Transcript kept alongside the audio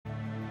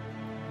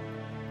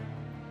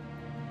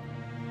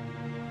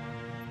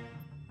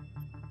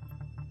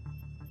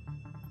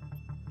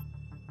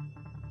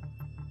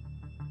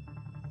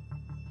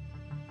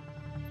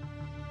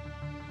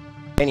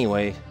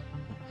Anyway.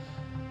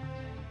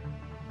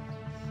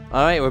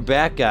 Alright, we're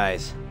back,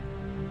 guys.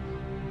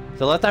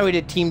 So last time we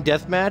did team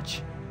deathmatch.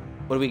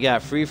 What do we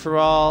got?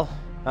 Free-for-all.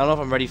 I don't know if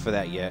I'm ready for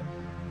that yet.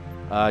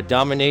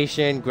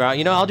 Domination, ground.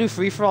 You know, I'll do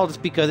free-for-all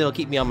just because it'll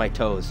keep me on my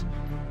toes.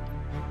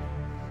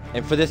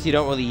 And for this, you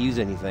don't really use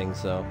anything,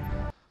 so.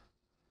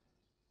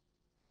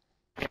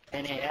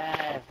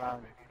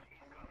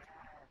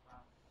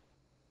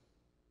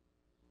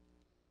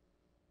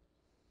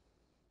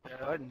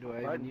 What do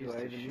I even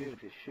use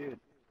to shoot?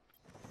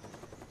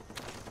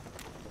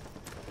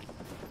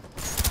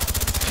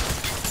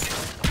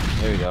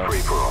 There we go. Free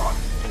for all.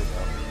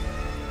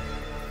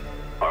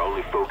 Our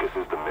only focus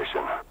is the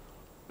mission.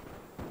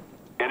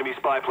 Enemy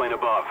spy plane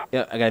above.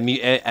 Yeah, I gotta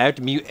mute. I have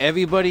to mute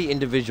everybody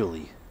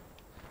individually.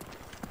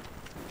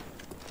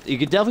 You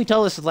can definitely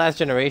tell this is last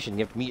generation.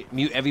 You have to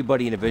mute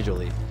everybody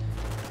individually.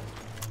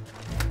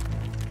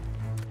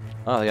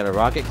 Oh, they got a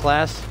rocket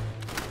class.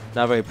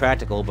 Not very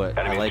practical, but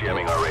Enemy I like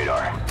jamming it. our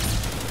radar.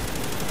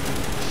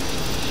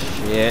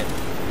 Shit.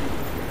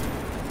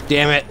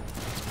 Damn it.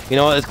 You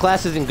know what? This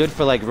class isn't good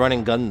for like run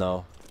and gun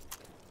though.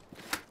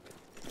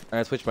 I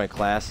gotta switch my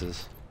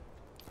classes.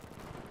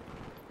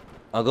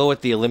 I'll go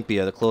with the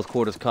Olympia, the close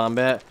quarters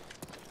combat.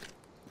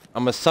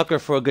 I'm a sucker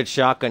for a good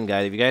shotgun,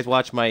 guys. If you guys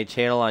watch my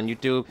channel on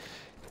YouTube,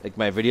 like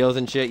my videos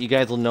and shit, you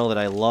guys will know that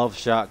I love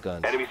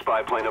shotguns. Enemy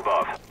spy plane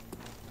above.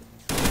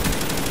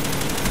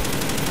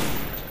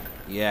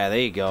 Yeah, there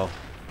you go.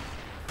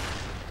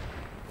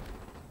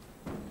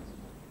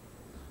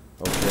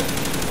 Oh shit.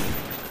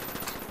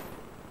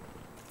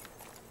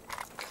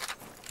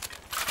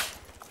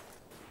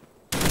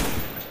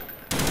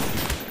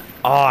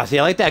 Oh, see,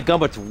 I like that gun,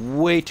 but it's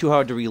way too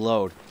hard to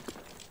reload.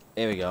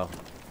 There we go.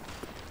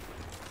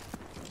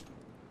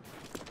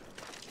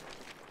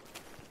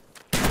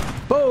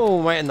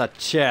 Boom! Right in the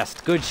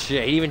chest. Good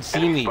shit. He didn't even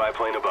see me. Spy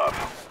plane above.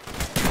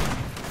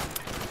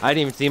 I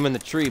didn't even see him in the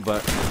tree,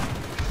 but...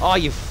 Oh,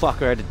 you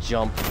fucker. I had to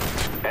jump.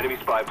 Enemy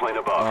spy plane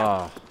above.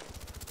 Oh.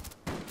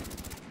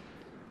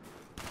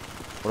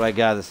 What do I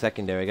got as a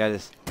secondary? I got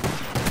this...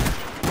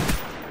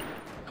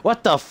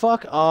 What the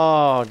fuck?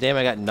 Oh, damn,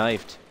 I got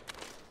knifed.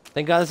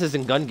 Thank God this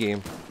isn't gun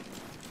game.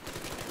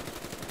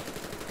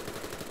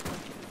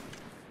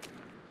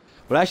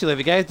 But actually, if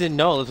you guys didn't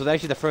know, this was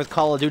actually the first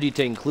Call of Duty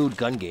to include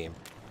gun game.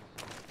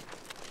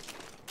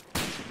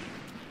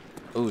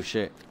 Oh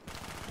shit.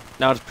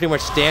 Now it's pretty much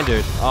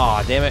standard.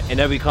 Aw, oh, damn it. In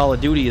every Call of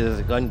Duty, there's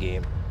a gun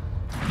game.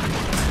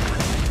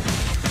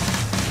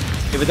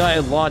 If it's not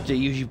at launch, they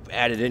usually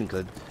add it in,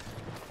 because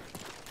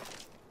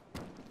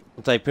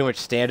it's like pretty much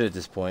standard at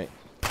this point.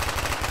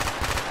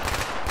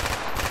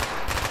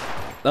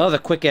 That was a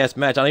quick-ass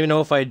match. I don't even know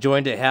if I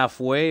joined it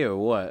halfway or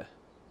what.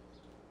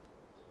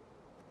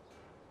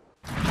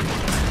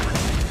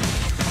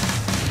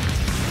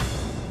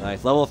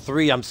 Nice. Level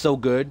 3, I'm so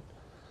good.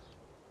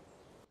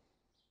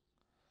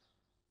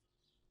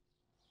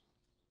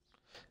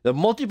 The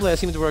multiplayer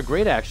seems to work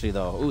great, actually,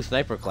 though. Ooh,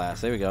 sniper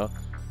class. There we go.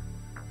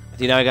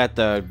 See, now I got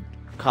the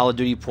Call of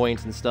Duty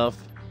points and stuff.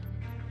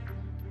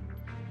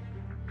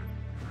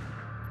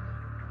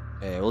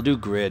 Okay, we'll do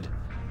grid.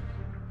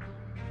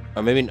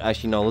 Or maybe,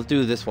 actually, no, let's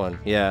do this one.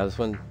 Yeah, this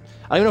one.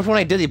 I don't even know if one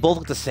I did, they both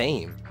look the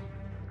same.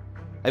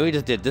 I think we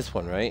just did this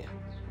one, right?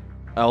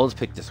 Oh, let's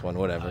pick this one,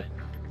 whatever.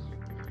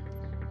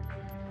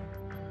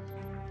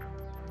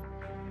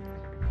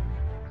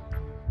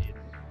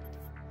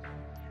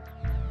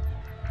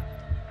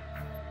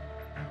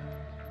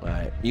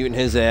 Alright, muting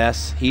his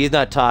ass. He is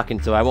not talking,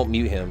 so I won't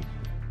mute him.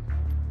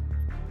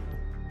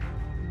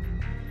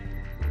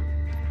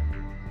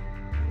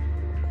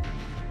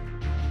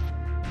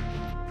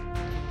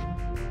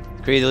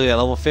 Crazy, look at that,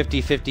 level 50,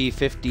 50,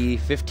 50,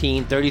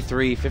 15,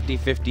 33, 50,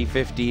 50,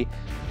 50.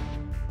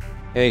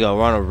 There you go,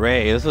 we're on a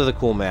Ray. This was a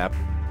cool map.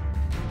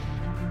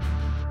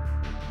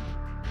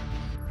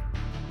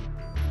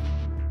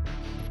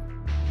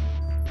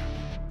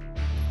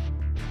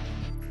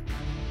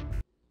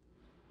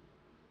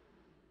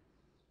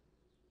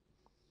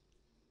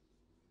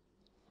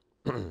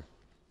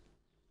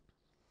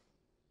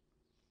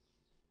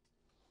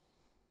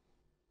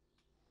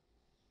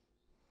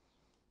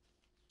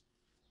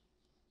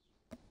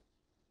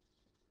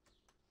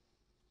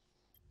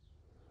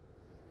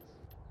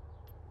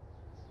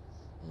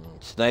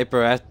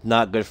 Sniper, that's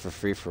not good for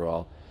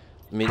free-for-all.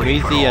 I mean,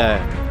 use the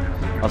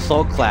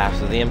assault class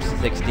of the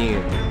M16.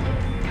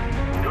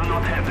 Do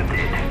not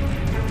hesitate.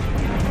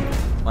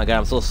 My God,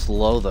 I'm so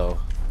slow though.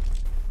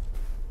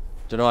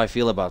 Don't know how I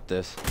feel about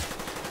this.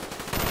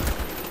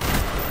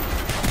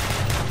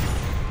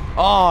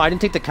 Oh, I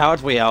didn't take the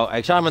coward's way out.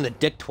 I shot him in the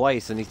dick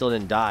twice and he still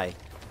didn't die.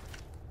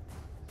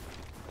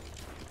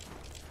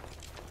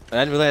 And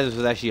I didn't realize this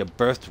was actually a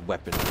burst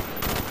weapon.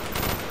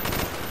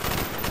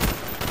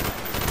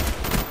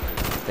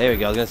 There we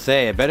go, I was gonna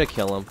say, I better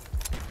kill him.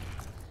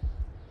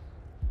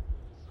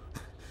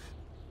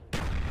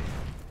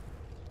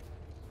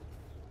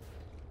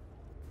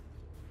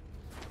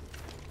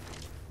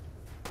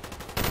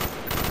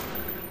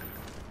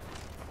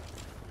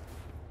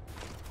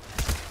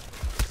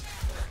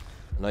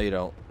 No, you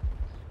don't.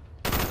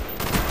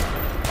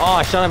 Oh,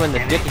 I shot him in the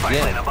dick Enemy spy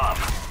plane again.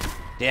 above.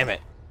 Damn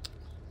it.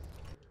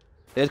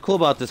 It's cool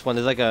about this one.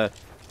 There's like a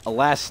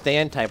last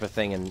stand type of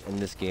thing in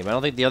this game. I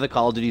don't think the other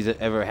Call of Duties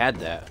ever had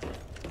that.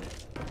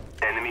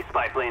 Enemy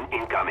spy plane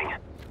incoming.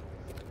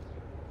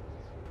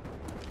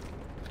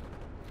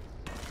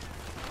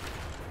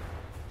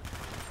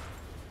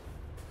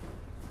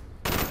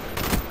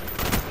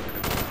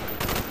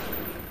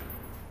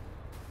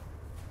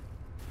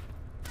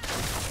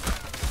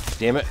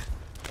 Damn it.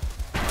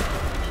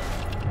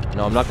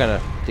 No, I'm not gonna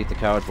take the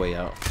coward's way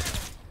out.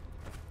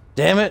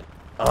 Damn it!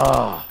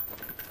 Oh.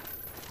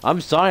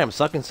 I'm sorry I'm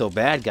sucking so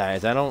bad,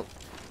 guys. I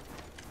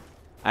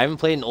haven't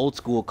played an old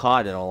school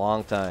COD in a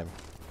long time.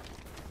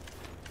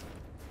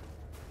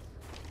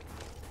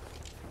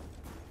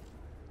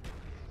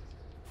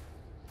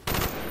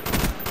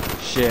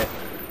 Shit.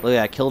 Look at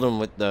that, I killed him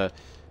with the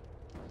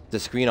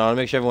screen on. I'll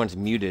make sure everyone's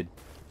muted.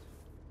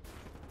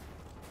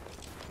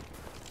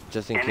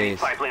 Just in Enemy case.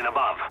 spy plane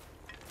above.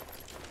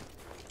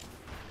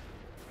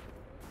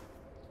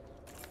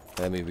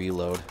 Let me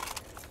reload.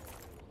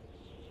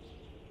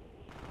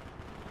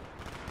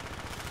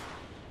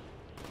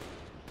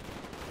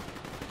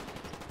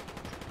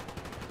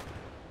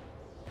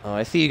 Oh,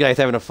 I see you guys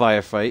having a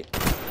firefight.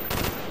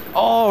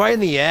 Oh, right in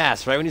the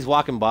ass, right when he's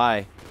walking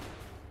by.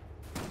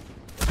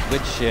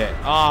 Good shit.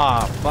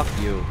 Ah, fuck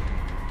you.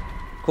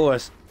 Of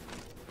course.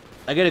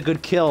 I get a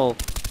good kill,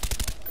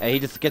 and he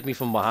just gets me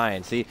from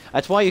behind. See?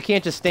 That's why you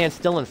can't just stand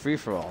still in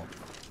free-for-all.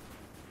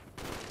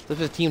 If this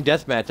was a team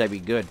deathmatch, I'd be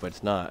good, but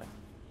it's not.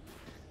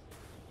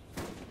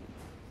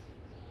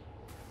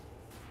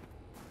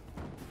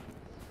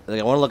 Like,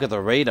 I want to look at the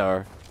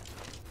radar.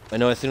 I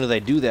know as soon as I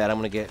do that, I'm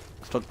gonna get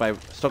struck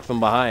from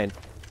behind.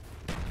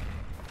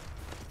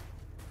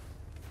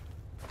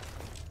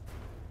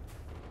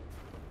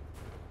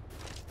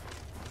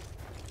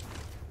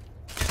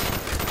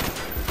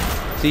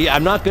 See,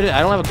 I'm not good at. I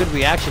don't have a good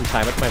reaction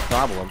time. That's my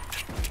problem.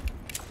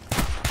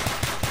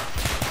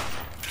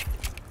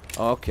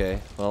 Okay,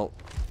 well,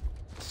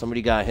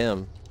 somebody got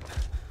him.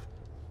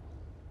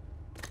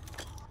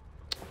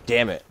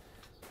 Damn it.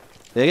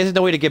 I guess there's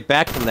no way to get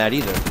back from that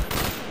either.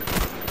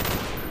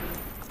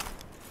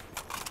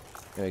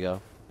 There we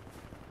go.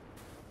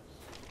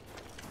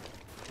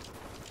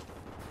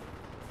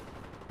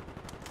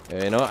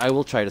 Yeah, you know, I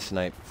will try to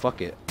snipe.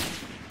 Fuck it.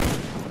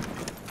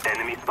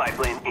 Enemy spy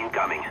plane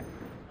incoming.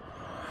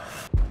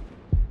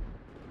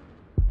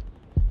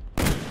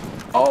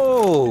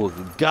 Oh,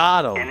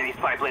 got him. Enemy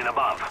spy plane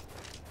above.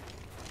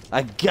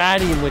 I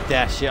got him with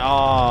that shit.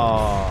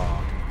 Oh.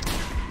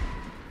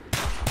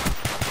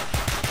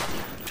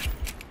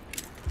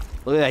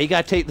 Look at that. He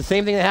got the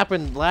same thing that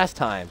happened last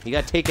time. He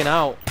got taken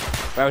out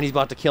right when he's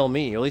about to kill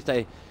me. Or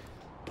at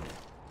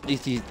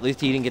least he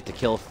didn't get the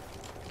kill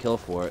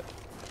for it.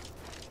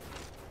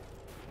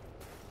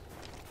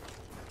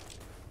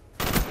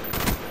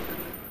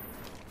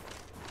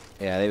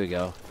 Yeah, there we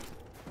go.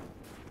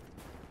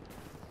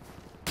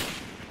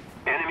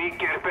 Enemy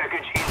care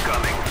package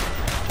incoming.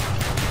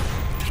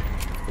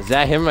 Is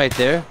that him right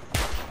there?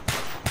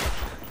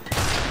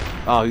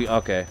 Oh,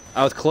 okay.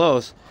 I was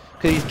close.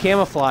 Because he's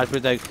camouflaged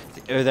with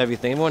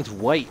everything. Everyone's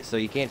white, so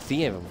you can't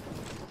see him.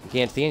 You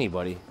can't see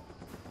anybody.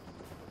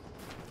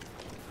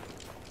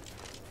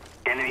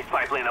 Enemy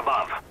spy plane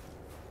above.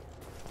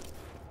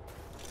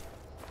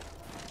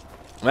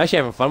 I'm actually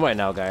having fun right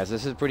now, guys.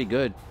 This is pretty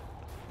good.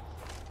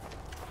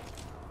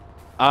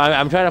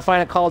 I'm trying to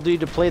find a Call of Duty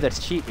to play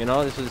that's cheap, you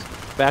know? This is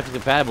backwards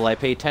compatible. I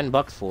paid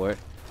 $10 for it.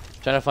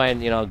 Trying to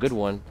find, you know, a good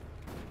one.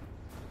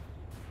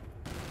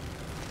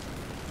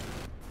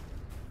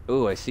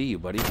 Ooh, I see you,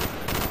 buddy.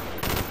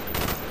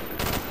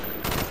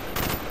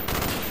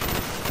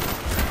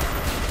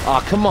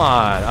 Oh, come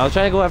on. I was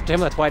trying to go after him.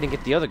 That's why I didn't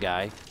get the other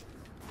guy.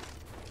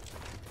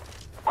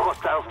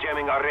 Hostiles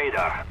jamming our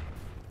radar.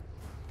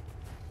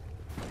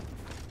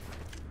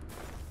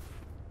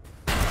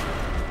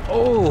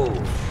 Oh!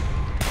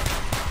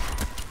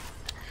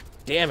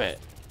 Damn it.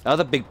 That was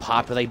a big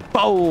pop. Like,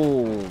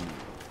 boom!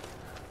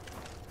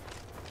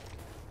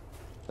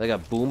 Like a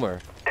boomer.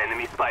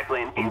 Enemy spy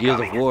plane In Gears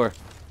of incoming. War.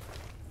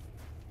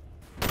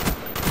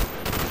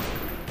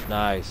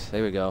 Nice.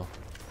 There we go.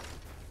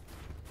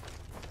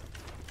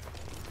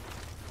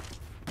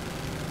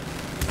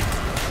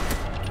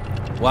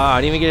 Wow,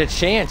 I didn't even get a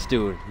chance,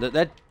 dude.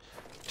 That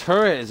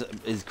turret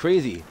is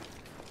crazy.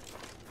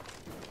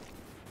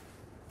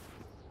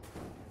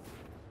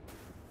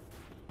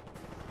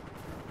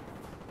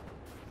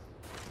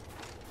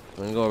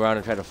 I'm gonna go around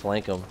and try to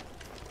flank him.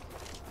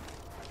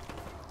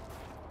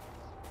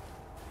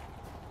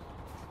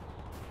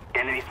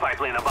 Enemy spy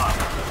plane above.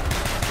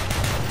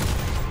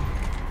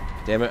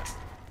 Damn it.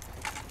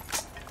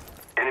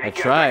 Enemy I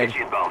care tried.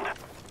 package inbound.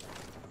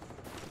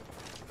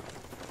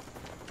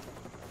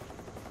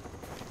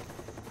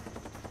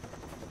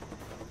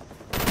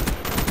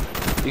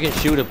 You can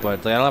shoot it,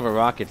 but like, I don't have a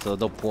rocket, so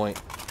no point.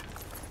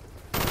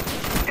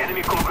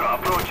 Enemy Cobra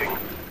approaching.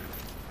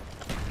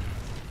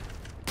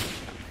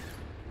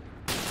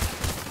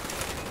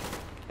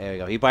 There we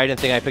go. He probably didn't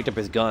think I picked up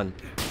his gun.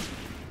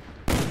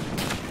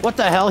 What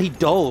the hell? He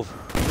dove.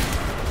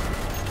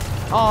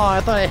 Oh,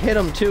 I thought I hit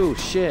him too.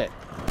 Shit.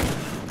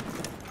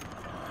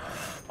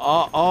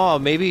 Oh,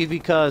 maybe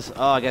because...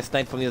 Oh, I got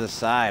sniped from the other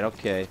side.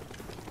 Okay.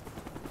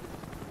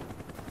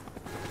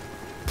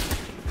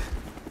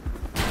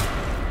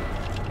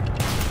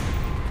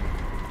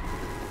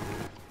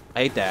 I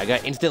hate that. I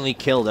got instantly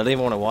killed. I didn't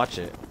even want to watch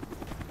it.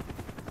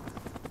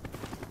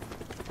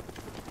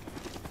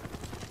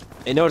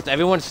 And notice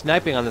everyone's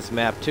sniping on this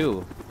map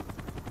too.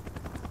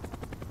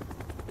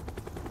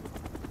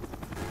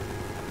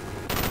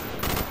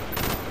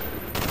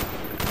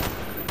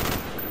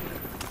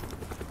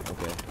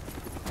 Okay.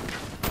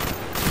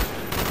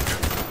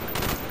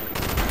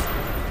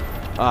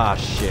 Ah,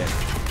 shit.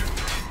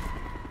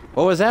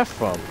 What was that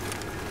from?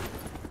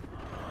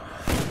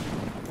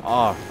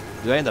 Oh,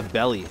 right in the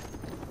belly.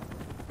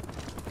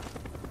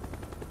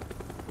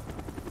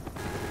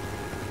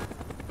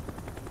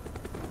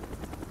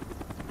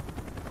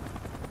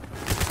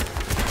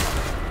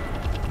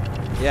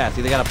 Yeah,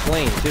 see, they got a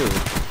plane, too.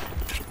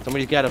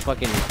 Somebody's got a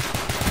fucking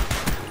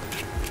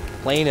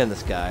plane in the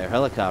sky, or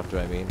helicopter,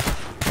 I mean.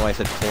 Oh, I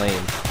said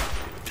plane.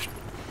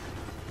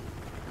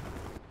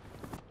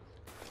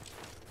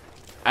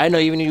 I didn't know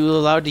even you were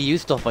allowed to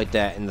use stuff like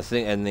that in the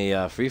thing, in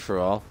the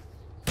free-for-all.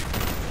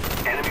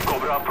 Enemy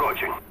Cobra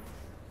approaching.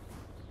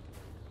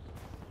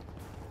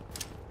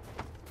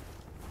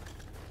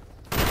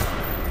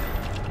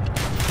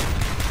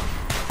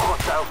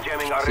 Hostiles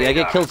jamming our See, I get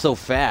radar. killed so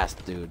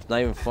fast, dude. It's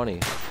not even funny.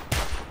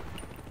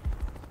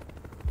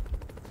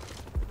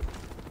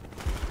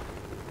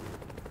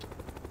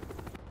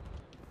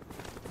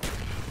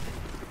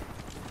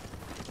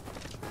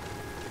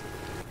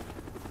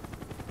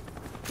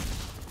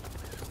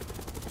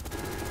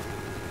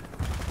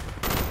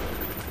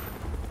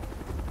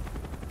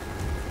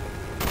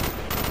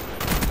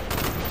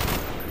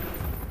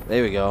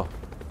 There we go.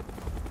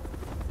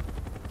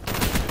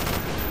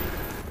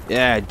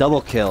 Yeah,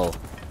 double kill.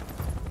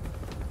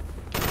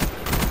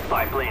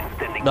 Spy plane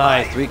standing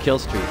Nice, by. 3 kill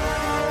streak.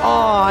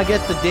 Oh, I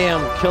get the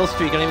damn kill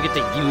streak. I don't even get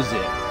to use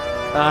it.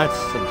 That's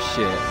some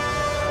shit.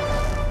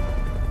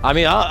 I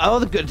mean,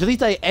 at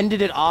least I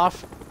ended it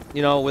off,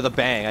 you know, with a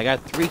bang. I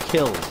got 3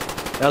 kills.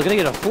 And I was gonna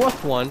get a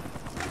 4th one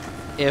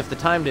if the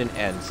time didn't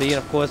end. See, and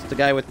of course, the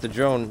guy with the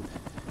drone.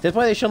 That's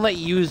why they shouldn't let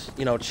you use,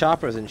 you know,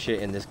 choppers and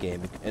shit in this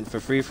game, and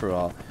for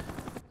free-for-all.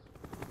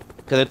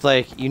 Because it's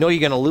like, you know you're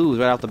gonna lose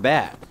right off the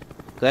bat.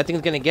 Because that thing's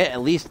gonna get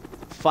at least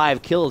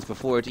 5 kills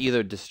before it's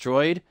either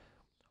destroyed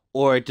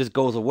or it just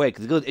goes away.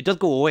 Because it does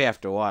go away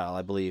after a while,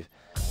 I believe.